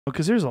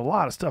Because there's a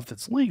lot of stuff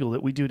that's legal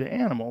that we do to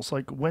animals.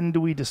 Like, when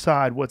do we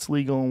decide what's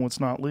legal and what's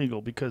not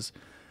legal? Because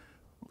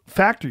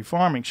factory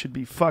farming should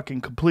be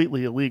fucking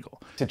completely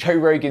illegal. So Joe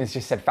Rogan's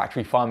just said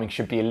factory farming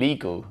should be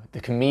illegal. The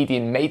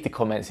comedian made the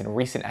comments in a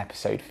recent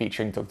episode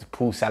featuring Dr.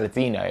 Paul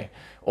Saladino,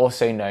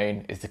 also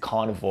known as the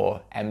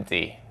carnivore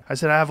MD. I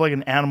said I have like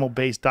an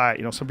animal-based diet.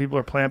 You know, some people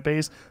are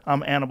plant-based.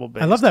 I'm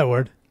animal-based. I love that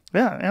word.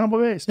 Yeah,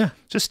 animal-based. Yeah.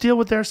 Just steal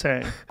what they're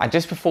saying. And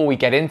just before we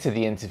get into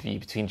the interview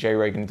between Joe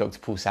Rogan and Dr.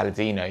 Paul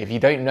Saladino, if you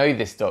don't know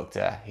this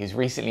doctor, he was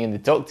recently in the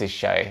Doctor's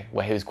Show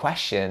where he was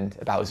questioned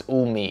about his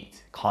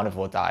all-meat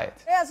carnivore diet.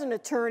 As an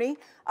attorney,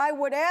 I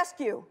would ask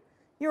you,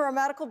 you're a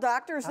medical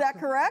doctor, is that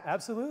correct?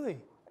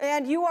 Absolutely.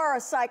 And you are a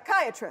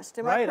psychiatrist,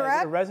 am I correct? Right, I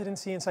did a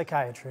residency in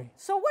psychiatry.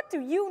 So what do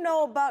you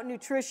know about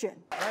nutrition?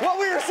 What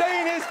we were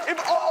saying is,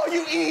 if all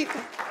you eat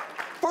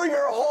for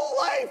your whole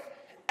life,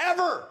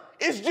 ever,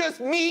 is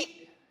just meat,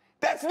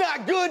 that's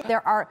not good.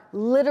 There are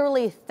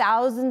literally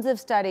thousands of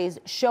studies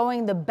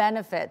showing the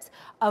benefits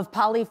of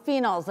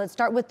polyphenols. Let's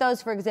start with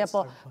those, for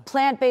example,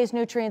 plant-based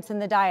nutrients in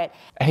the diet.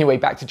 Anyway,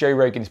 back to Joe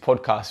Rogan's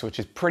podcast, which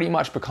has pretty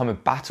much become a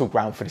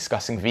battleground for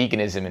discussing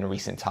veganism in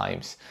recent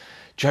times.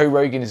 Joe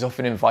Rogan is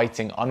often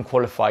inviting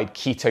unqualified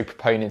keto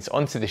proponents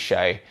onto the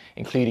show,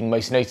 including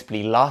most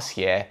notably last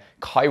year,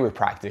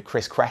 chiropractor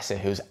Chris Kresser,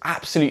 who was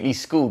absolutely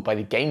schooled by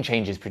the Game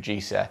Changers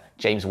producer,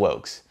 James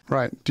Wilkes.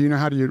 Right. Do you know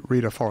how do you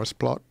read a forest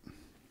plot?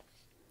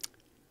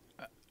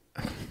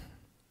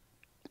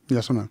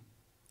 Yes or no?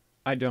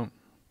 I don't.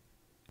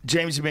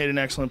 James, you made an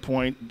excellent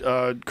point.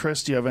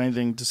 Chris, do you have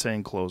anything to say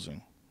in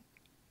closing?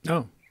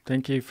 No.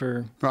 Thank you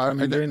for I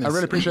doing this. I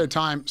really appreciate the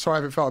time. Sorry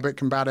if it felt a bit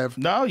combative.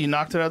 No, you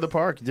knocked it out of the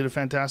park. You did a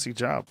fantastic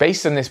job.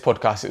 Based on this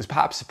podcast, it was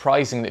perhaps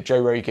surprising that Joe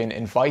Rogan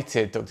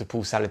invited Dr.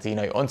 Paul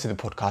Saladino onto the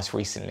podcast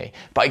recently.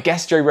 But I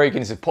guess Joe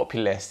Rogan is a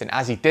populist, and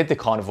as he did the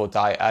carnivore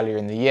diet earlier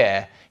in the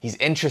year, he's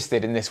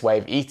interested in this way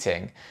of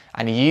eating,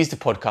 and he used the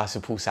podcast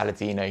with Paul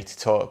Saladino to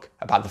talk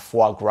about the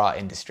foie gras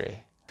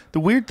industry.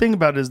 The weird thing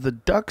about it is the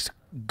ducks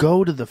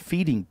go to the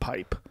feeding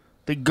pipe.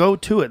 They go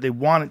to it. They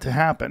want it to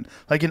happen.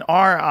 Like, in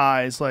our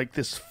eyes, like,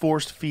 this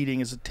forced feeding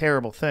is a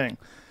terrible thing.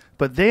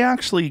 But they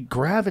actually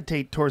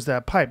gravitate towards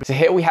that pipe. So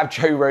here we have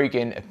Joe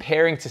Rogan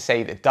appearing to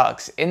say that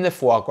ducks in the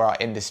foie gras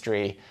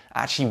industry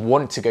actually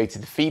want to go to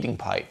the feeding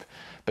pipe.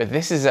 But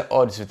this is at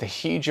odds with the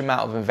huge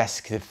amount of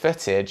investigative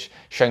footage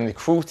showing the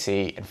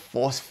cruelty and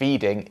forced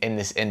feeding in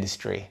this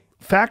industry.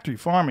 Factory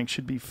farming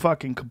should be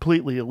fucking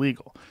completely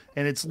illegal.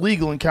 And it's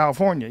legal in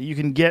California. You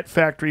can get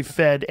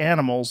factory-fed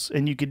animals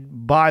and you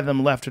could buy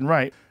them left and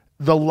right.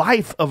 The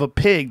life of a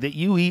pig that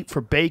you eat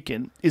for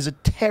bacon is a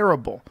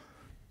terrible,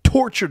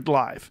 tortured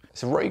life.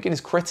 So Rogan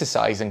is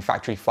criticizing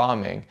factory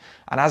farming,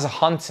 and as a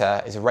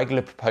hunter is a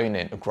regular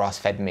proponent of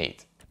grass-fed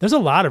meat. There's a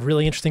lot of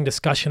really interesting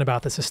discussion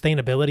about the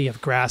sustainability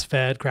of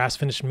grass-fed,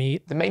 grass-finished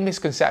meat. The main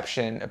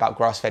misconception about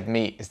grass-fed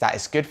meat is that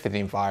it's good for the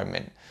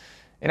environment.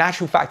 In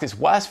actual fact, it's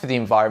worse for the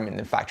environment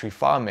than factory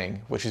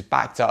farming, which was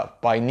backed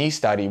up by a new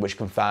study which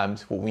confirmed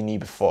what we knew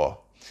before.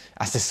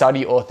 As the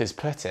study authors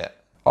put it,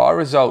 our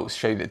results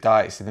show that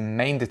diets are the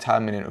main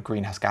determinant of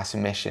greenhouse gas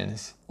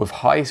emissions, with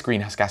highest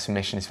greenhouse gas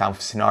emissions found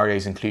for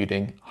scenarios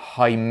including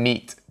high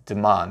meat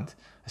demand,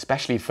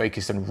 especially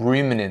focused on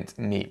ruminant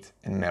meat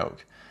and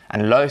milk,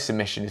 and lowest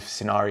emissions for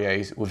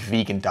scenarios with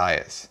vegan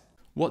diets.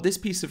 What this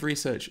piece of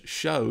research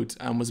showed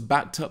and was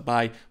backed up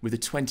by with a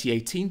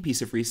 2018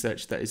 piece of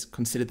research that is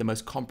considered the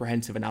most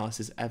comprehensive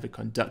analysis ever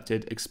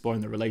conducted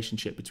exploring the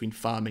relationship between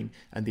farming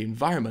and the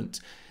environment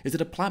is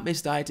that a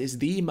plant-based diet is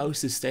the most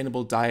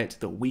sustainable diet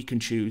that we can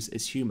choose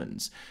as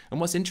humans.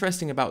 And what's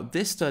interesting about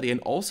this study and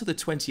also the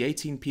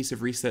 2018 piece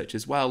of research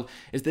as well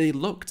is they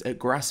looked at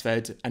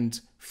grass-fed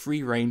and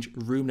free-range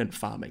ruminant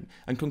farming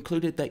and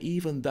concluded that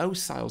even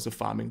those styles of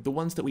farming, the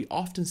ones that we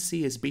often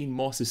see as being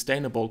more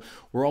sustainable,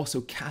 were also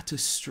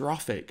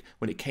catastrophic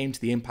when it came to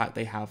the impact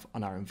they have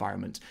on our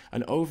environment.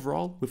 And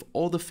overall, with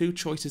all the food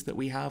choices that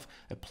we have,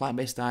 a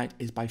plant-based diet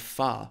is by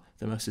far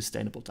the most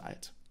sustainable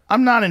diet.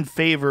 I'm not in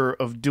favor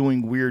of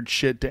doing weird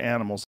shit to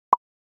animals.